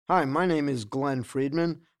Hi, my name is Glenn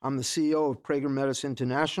Friedman. I'm the CEO of Prager Metis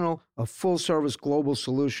International, a full-service global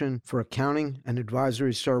solution for accounting and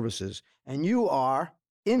advisory services. And you are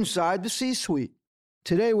inside the C-suite.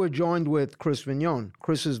 Today, we're joined with Chris Vignon.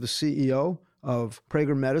 Chris is the CEO of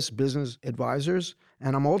Prager Metis Business Advisors,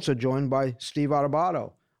 and I'm also joined by Steve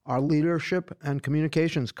Adubato, our leadership and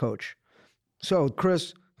communications coach. So,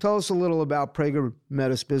 Chris, tell us a little about Prager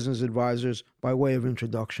Metis Business Advisors by way of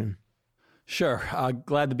introduction. Sure.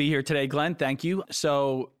 Glad to be here today, Glenn. Thank you.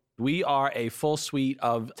 So we are a full suite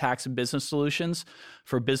of tax and business solutions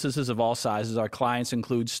for businesses of all sizes. Our clients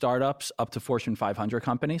include startups up to Fortune 500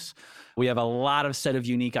 companies. We have a lot of set of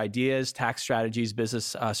unique ideas, tax strategies,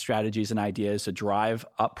 business strategies, and ideas to drive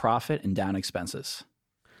up profit and down expenses.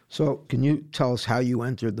 So can you tell us how you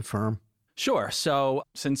entered the firm? Sure. So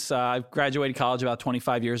since I graduated college about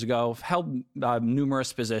 25 years ago, I've held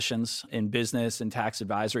numerous positions in business and tax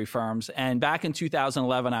advisory firms. And back in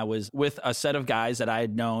 2011, I was with a set of guys that I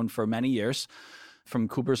had known for many years from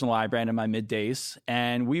Coopers & Lybrand in my mid-days.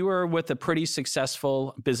 And we were with a pretty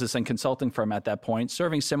successful business and consulting firm at that point,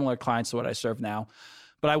 serving similar clients to what I serve now.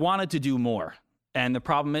 But I wanted to do more. And the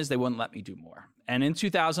problem is they wouldn't let me do more. And in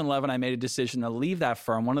 2011, I made a decision to leave that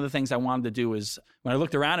firm. One of the things I wanted to do is, when I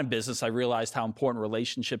looked around in business, I realized how important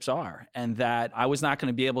relationships are and that I was not going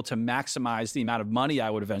to be able to maximize the amount of money I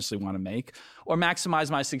would eventually want to make or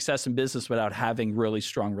maximize my success in business without having really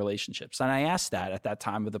strong relationships. And I asked that at that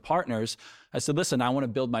time with the partners. I said, listen, I want to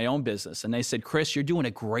build my own business. And they said, Chris, you're doing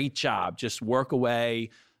a great job. Just work away,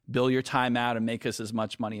 bill your time out, and make us as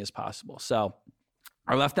much money as possible. So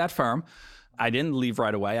I left that firm. I didn't leave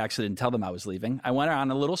right away. I actually didn't tell them I was leaving. I went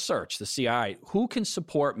on a little search to see, all right, who can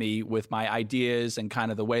support me with my ideas and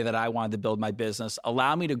kind of the way that I wanted to build my business,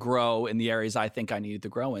 allow me to grow in the areas I think I needed to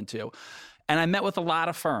grow into. And I met with a lot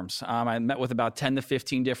of firms. I met with about 10 to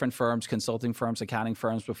 15 different firms, consulting firms, accounting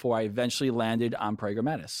firms, before I eventually landed on Prager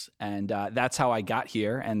Metis. And that's how I got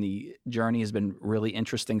here. And the journey has been really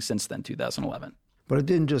interesting since then, 2011. But it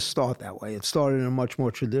didn't just start that way. It started in a much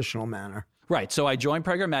more traditional manner. Right. So I joined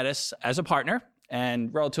Prager Metis as a partner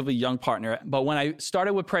and relatively young partner. But when I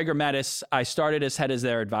started with Prager Metis, I started as head of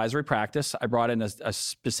their advisory practice. I brought in a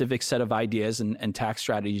specific set of ideas and tax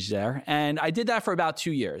strategies there. And I did that for about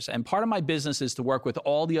 2 years. And part of my business is to work with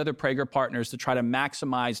all the other Prager partners to try to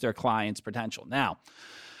maximize their clients' potential. Now,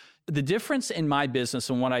 the difference in my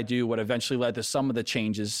business and what I do, what eventually led to some of the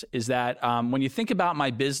changes, is that when you think about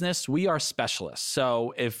my business, we are specialists.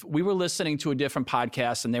 So if we were listening to a different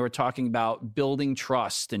podcast and they were talking about building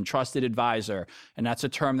trust and trusted advisor, and that's a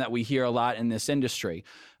term that we hear a lot in this industry.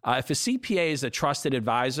 If a CPA is a trusted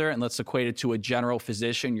advisor, and let's equate it to a general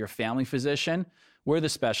physician, your family physician, we're the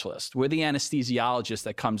specialist. We're the anesthesiologist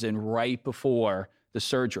that comes in right before the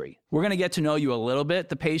surgery. We're going to get to know you a little bit,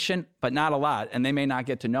 the patient, but not a lot, and they may not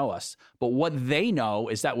get to know us. But what they know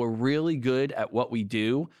is that we're really good at what we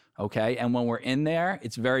do, okay? And when we're in there,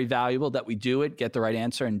 it's very valuable that we do it, get the right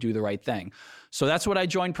answer, and do the right thing. So that's what I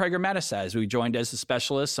joined Prager Metis as. We joined as a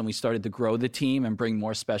specialist, and we started to grow the team and bring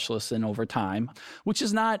more specialists in over time, which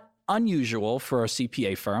is not unusual for a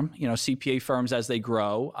CPA firm. You know, CPA firms, as they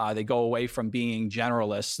grow, they go away from being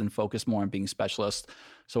generalists and focus more on being specialists.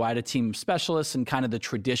 So I had a team of specialists in kind of the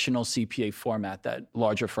traditional CPA format that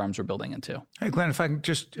larger firms were building into. Hey, Glenn, if I can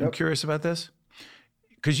just, I'm curious about this.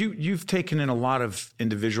 Because you've taken in a lot of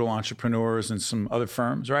individual entrepreneurs and some other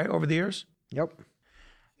firms, right, over the years? Yep.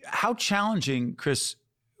 How challenging, Chris,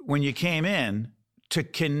 when you came in to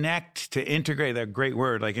connect, to integrate, that great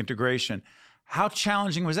word like integration, how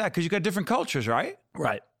challenging was that? Because you got different cultures, right?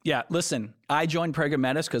 Right. Yeah. Listen, I joined Prager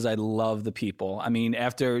Metis because I love the people. I mean,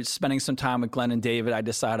 after spending some time with Glenn and David, I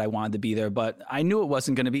decided I wanted to be there, but I knew it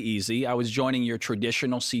wasn't going to be easy. I was joining your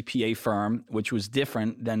traditional CPA firm, which was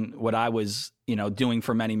different than what I was, doing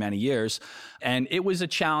for many, many years. And it was a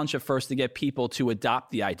challenge at first to get people to adopt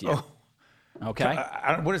the idea. Oh. Okay.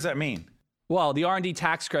 What does that mean? Well, the R&D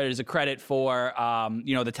tax credit is a credit for,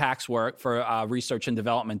 the tax work for research and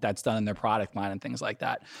development that's done in their product line and things like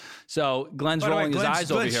that. So Glenn's rolling his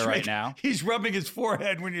eyes over here right now. He's rubbing his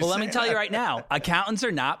forehead when you're saying Well, let me tell you right now, accountants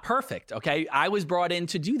are not perfect, okay? I was brought in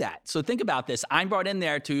to do that. So think about this. I'm brought in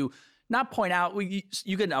there to not point out,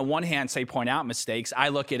 you can on one hand say point out mistakes. I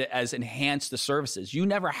look at it as enhance the services. You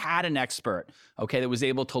never had an expert, okay, that was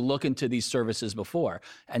able to look into these services before.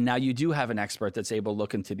 And now you do have an expert that's able to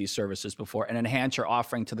look into these services before and enhance your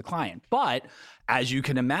offering to the client. But as you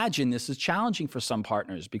can imagine, this is challenging for some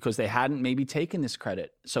partners because they hadn't maybe taken this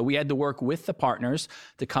credit. So we had to work with the partners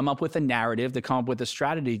to come up with a narrative, to come up with a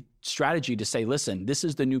strategy to say, listen, this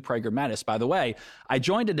is the new Prager Metis. By the way, I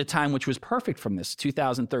joined at a time which was perfect from this,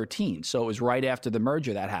 2013. So it was right after the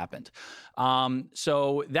merger that happened.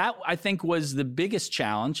 So that, I think, was the biggest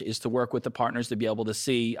challenge, is to work with the partners to be able to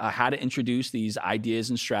see how to introduce these ideas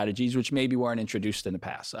and strategies, which maybe weren't introduced in the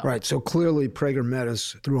past. So. Right. So clearly Prager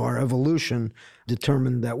Metis, through our evolution,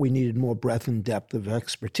 determined that we needed more breadth and depth of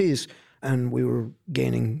expertise, and we were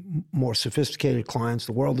gaining more sophisticated clients.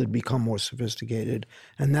 The world had become more sophisticated,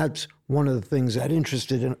 and that's one of the things that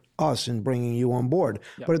interested in us in bringing you on board.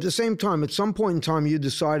 Yep. But at the same time, at some point in time, you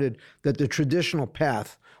decided that the traditional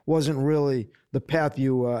path wasn't really the path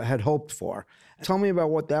you had hoped for. Tell me about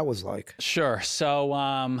what that was like. Sure.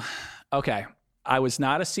 So, okay. I was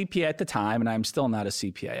not a CPA at the time, and I'm still not a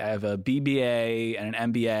CPA. I have a BBA and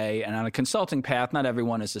an MBA, and on a consulting path, not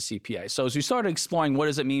everyone is a CPA. So as we started exploring what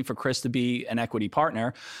does it mean for Chris to be an equity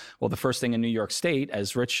partner, well, the first thing in New York State,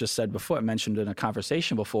 as Rich just said before, I mentioned in a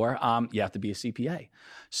conversation before, you have to be a CPA.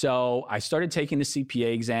 So I started taking the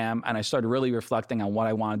CPA exam, and I started really reflecting on what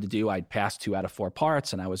I wanted to do. I'd passed 2 out of 4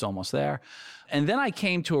 parts, and I was almost there. And then I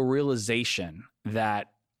came to a realization that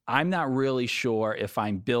I'm not really sure if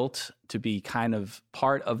I'm built to be kind of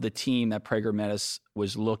part of the team that Prager Metis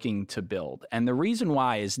was looking to build. And the reason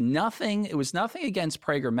why is it was nothing against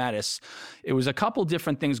Prager Metis. It was a couple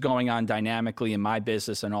different things going on dynamically in my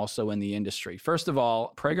business and also in the industry. First of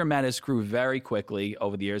all, Prager Metis grew very quickly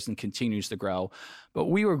over the years and continues to grow, but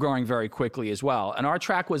we were growing very quickly as well. And our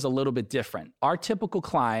track was a little bit different. Our typical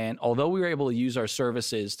client, although we were able to use our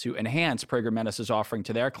services to enhance Prager Metis' offering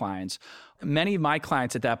to their clients, many of my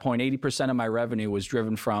clients at that point, 80% of my revenue was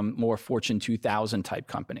driven from more Fortune 2000 type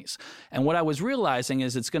companies. And what I was realizing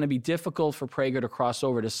is it's going to be difficult for Prager to cross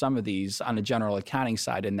over to some of these on the general accounting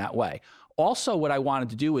side in that way. Also, what I wanted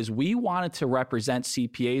to do is we wanted to represent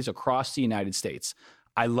CPAs across the United States.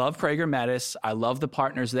 I love Prager Metis. I love the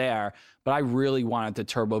partners there, but I really wanted to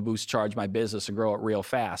turbo boost charge my business and grow it real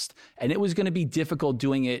fast. And it was going to be difficult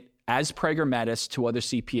doing it as Prager Metis to other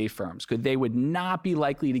CPA firms, because they would not be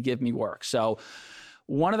likely to give me work. So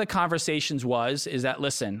one of the conversations is that,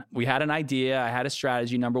 listen, we had an idea, I had a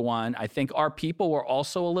strategy, number one. I think our people were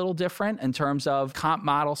also a little different in terms of comp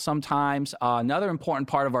model sometimes. Another important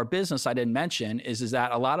part of our business I didn't mention is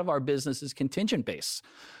that a lot of our business is contingent based.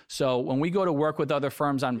 So when we go to work with other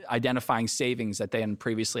firms on identifying savings that they had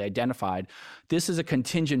previously identified, this is a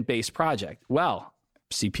contingent-based project. Well,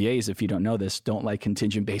 CPAs, if you don't know this, don't like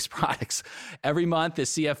contingent-based products. Every month, the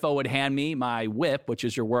CFO would hand me my WIP, which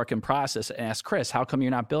is your work in process, and ask, Chris, how come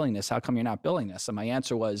you're not billing this? How come you're not billing this? And my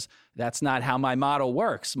answer was, that's not how my model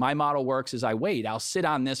works. My model works is I wait. I'll sit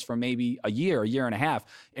on this for maybe a year and a half.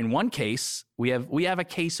 In one case, we have a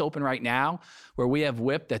case open right now where we have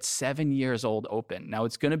WIP that's 7 years old open. Now,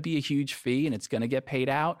 it's going to be a huge fee, and it's going to get paid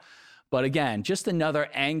out. But again, just another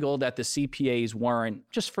angle that the CPAs weren't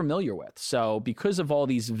just familiar with. So because of all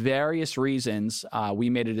these various reasons, we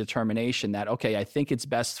made a determination that, okay, I think it's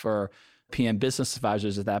best for PM business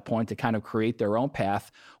advisors at that point to kind of create their own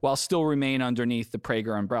path while still remain underneath the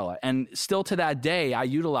Prager umbrella. And still to that day, I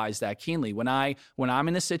utilize that keenly. When I'm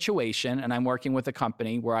in a situation and I'm working with a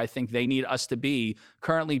company where I think they need us to be,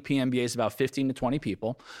 currently PMBA is about 15 to 20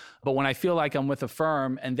 people. But when I feel like I'm with a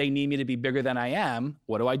firm and they need me to be bigger than I am,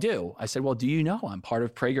 what do? I said, well, do you know I'm part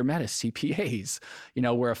of Prager Metis CPAs?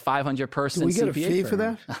 We're a 500-person CPA. Do we get a fee firm. for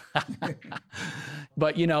that?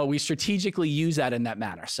 But, we strategically use that in that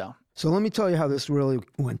manner. So let me tell you how this really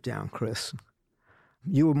went down, Chris.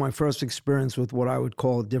 You were my first experience with what I would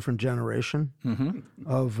call a different generation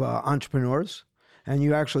of entrepreneurs. And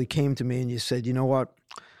you actually came to me and you said, you know what?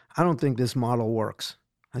 I don't think this model works.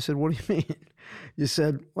 I said, what do you mean? You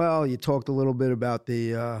said, well, you talked a little bit about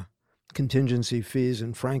the contingency fees.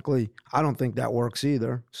 And frankly, I don't think that works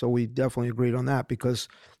either. So we definitely agreed on that, because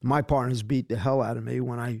my partners beat the hell out of me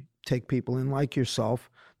when I take people in like yourself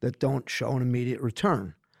that don't show an immediate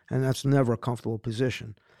return. And that's never a comfortable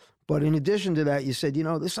position. But in addition to that, you said,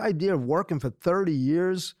 this idea of working for 30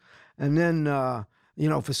 years and then,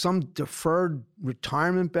 for some deferred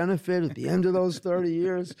retirement benefit at the end of those 30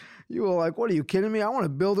 years, you were like, what, are you kidding me? I want to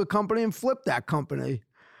build a company and flip that company.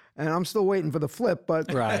 And I'm still waiting for the flip.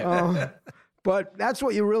 But, right. But that's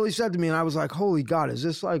what you really said to me. And I was like, holy God, is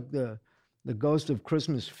this like the ghost of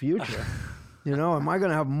Christmas future? Am I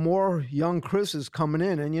going to have more young Chris's coming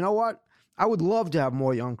in? And you know what? I would love to have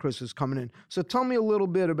more young Chris's coming in. So tell me a little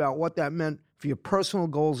bit about what that meant for your personal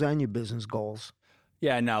goals and your business goals.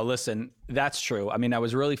 Yeah, no, listen, That's true. I mean, I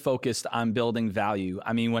was really focused on building value.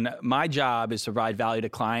 I mean, when my job is to provide value to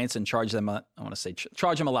clients and charge them,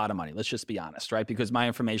 charge them a lot of money. Let's just be honest, right? Because my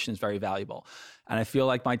information is very valuable. And I feel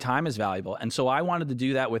like my time is valuable. And so I wanted to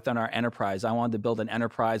do that within our enterprise. I wanted to build an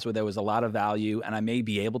enterprise where there was a lot of value, and I may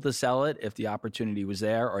be able to sell it if the opportunity was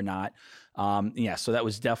there or not. So that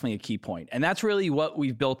was definitely a key point. And that's really what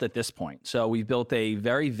we've built at this point. So we've built a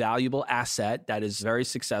very valuable asset that is very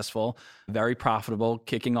successful, very profitable,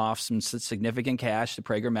 kicking off some significant cash to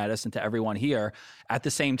Prager Metis and to everyone here. At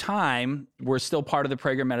the same time, we're still part of the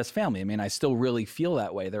Prager Metis family. I mean, I still really feel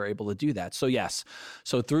that way. They're able to do that. So yes.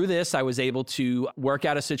 So through this, I was able to work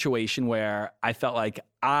out a situation where I felt like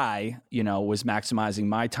I, was maximizing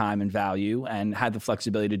my time and value and had the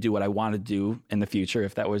flexibility to do what I wanted to do in the future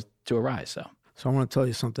if that was to arise. So I want to tell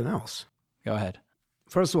you something else. Go ahead.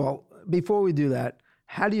 First of all, before we do that,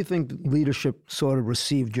 how do you think leadership sort of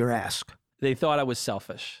received your ask? They thought I was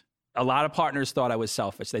selfish. A lot of partners thought I was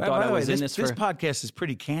selfish. They thought I was in this for... This podcast is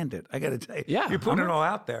pretty candid. I got to tell you. Yeah. You're putting it all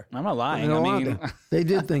out there. I'm not lying. They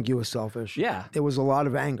did think you were selfish. Yeah. There was a lot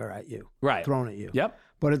of anger at you. Right. Thrown at you. Yep.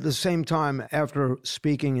 But at the same time, after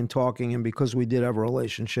speaking and talking, and because we did have a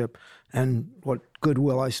relationship and what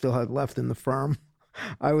goodwill I still had left in the firm,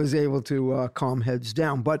 I was able to calm heads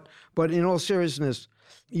down. But in all seriousness,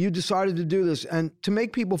 you decided to do this. And to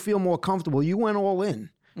make people feel more comfortable, you went all in.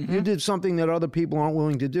 Mm-hmm. You did something that other people aren't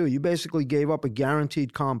willing to do. You basically gave up a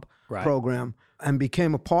guaranteed comp program and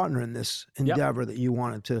became a partner in this endeavor that you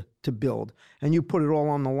wanted to build. And you put it all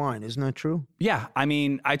on the line. Isn't that true? Yeah. I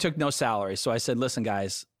mean, I took no salary. So I said, listen,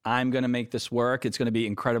 guys, I'm going to make this work. It's going to be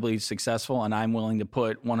incredibly successful, and I'm willing to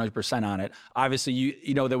put 100% on it. Obviously,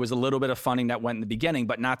 there was a little bit of funding that went in the beginning,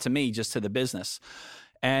 but not to me, just to the business.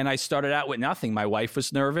 And I started out with nothing. My wife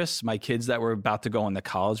was nervous. My kids that were about to go into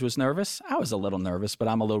college was nervous. I was a little nervous, but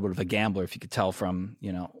I'm a little bit of a gambler, if you could tell from,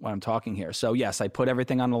 what I'm talking here. So yes, I put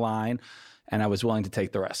everything on the line, and I was willing to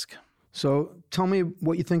take the risk. So tell me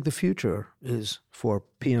what you think the future is for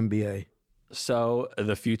PMBA. So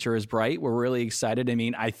the future is bright. We're really excited. I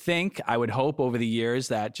mean, I would hope over the years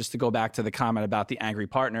that, just to go back to the comment about the angry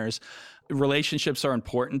partners, relationships are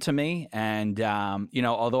important to me. And,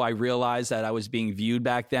 although I realized that I was being viewed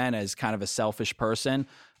back then as kind of a selfish person,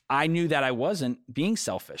 I knew that I wasn't being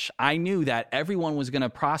selfish. I knew that everyone was going to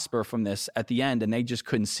prosper from this at the end, and they just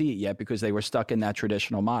couldn't see it yet because they were stuck in that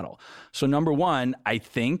traditional model. So number one, I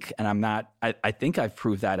think I've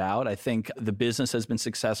proved that out. I think the business has been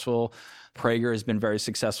successful. Prager has been very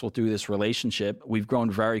successful through this relationship. We've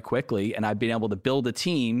grown very quickly, and I've been able to build a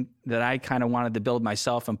team that I kind of wanted to build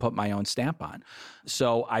myself and put my own stamp on.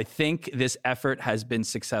 So I think this effort has been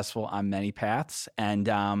successful on many paths.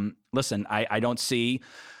 And listen, I don't see...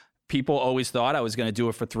 People always thought I was going to do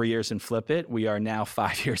it for 3 years and flip it. We are now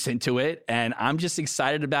 5 years into it, and I'm just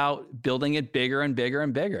excited about building it bigger and bigger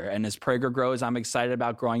and bigger. And as Prager grows, I'm excited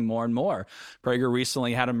about growing more and more. Prager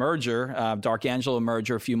recently had a merger, Dark Angelo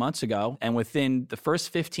merger a few months ago, and within the first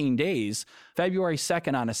 15 days, February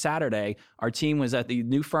 2nd on a Saturday, our team was at the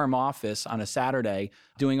new firm office on a Saturday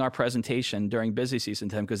doing our presentation during busy season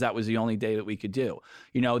time because that was the only day that we could do.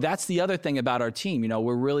 That's the other thing about our team.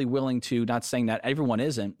 We're really willing to, not saying that everyone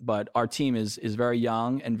isn't, but our team is very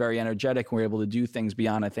young and very energetic, and we're able to do things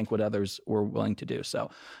beyond, I think, what others were willing to do. So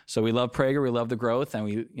we love Prager, we love the growth, and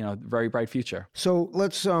we, very bright future. So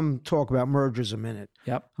let's talk about mergers a minute.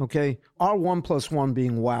 Yep. Okay. Our 1 + 1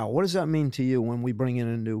 being wow. What does that mean to you when we bring in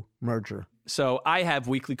a new merger? So I have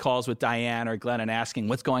weekly calls with Diane or Glenn and asking,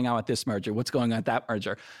 what's going on with this merger? What's going on with that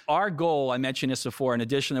merger? Our goal, I mentioned this before, in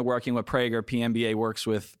addition to working with Prager, PMBA works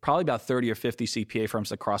with probably about 30 or 50 CPA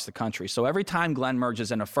firms across the country. So every time Glenn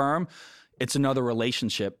merges in a firm, it's another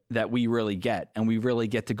relationship that we really get, and we really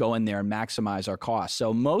get to go in there and maximize our costs.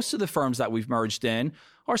 So most of the firms that we've merged in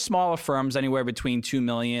are smaller firms, anywhere between $2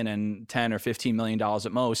 million and $10 or $15 million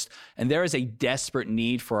at most, and there is a desperate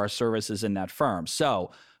need for our services in that firm.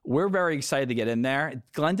 So we're very excited to get in there.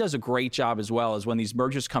 Glenn does a great job as well, as when these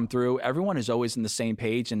mergers come through, everyone is always on the same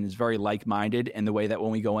page and is very like-minded in the way that when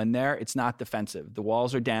we go in there, it's not defensive. The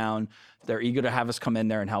walls are down. They're eager to have us come in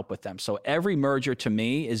there and help with them. So every merger to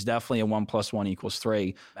me is definitely a 1 + 1 =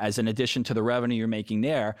 3. As an addition to the revenue you're making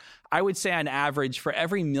there, I would say on average, for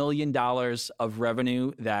every $1 million of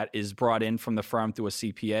revenue that is brought in from the firm through a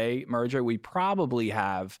CPA merger, we probably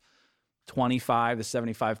have $25,000 to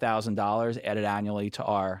 $75,000 added annually to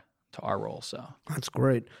our role. So that's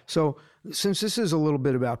great. So since this is a little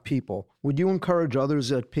bit about people, would you encourage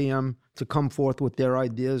others at PM to come forth with their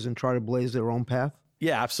ideas and try to blaze their own path?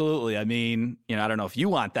 Yeah, absolutely. I mean, I don't know if you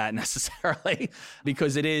want that necessarily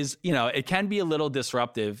because it is, it can be a little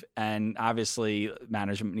disruptive, and obviously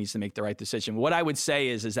management needs to make the right decision. What I would say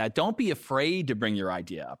is that don't be afraid to bring your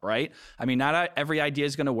idea up, right? I mean, not every idea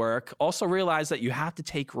is going to work. Also realize that you have to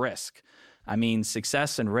take risk. I mean,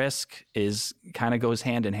 success and risk kind of goes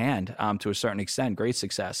hand in hand to a certain extent, great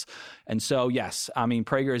success. And so, yes, I mean,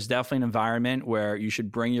 Prager is definitely an environment where you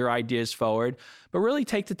should bring your ideas forward, but really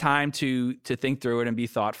take the time to think through it and be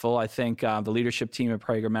thoughtful. I think the leadership team at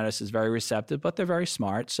Prager Metis is very receptive, but they're very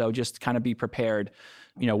smart. So just kind of be prepared,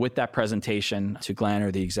 with that presentation to Glenn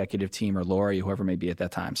or the executive team or Lori, whoever may be at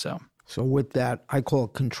that time. So with that, I call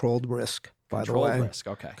it controlled risk, by the way. Controlled risk,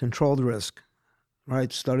 okay. Controlled risk.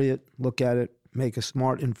 Right, study it, look at it, make a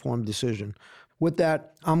smart, informed decision. With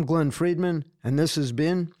that, I'm Glenn Friedman, and this has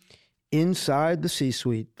been Inside the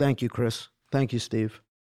C-Suite. Thank you, Chris. Thank you, Steve.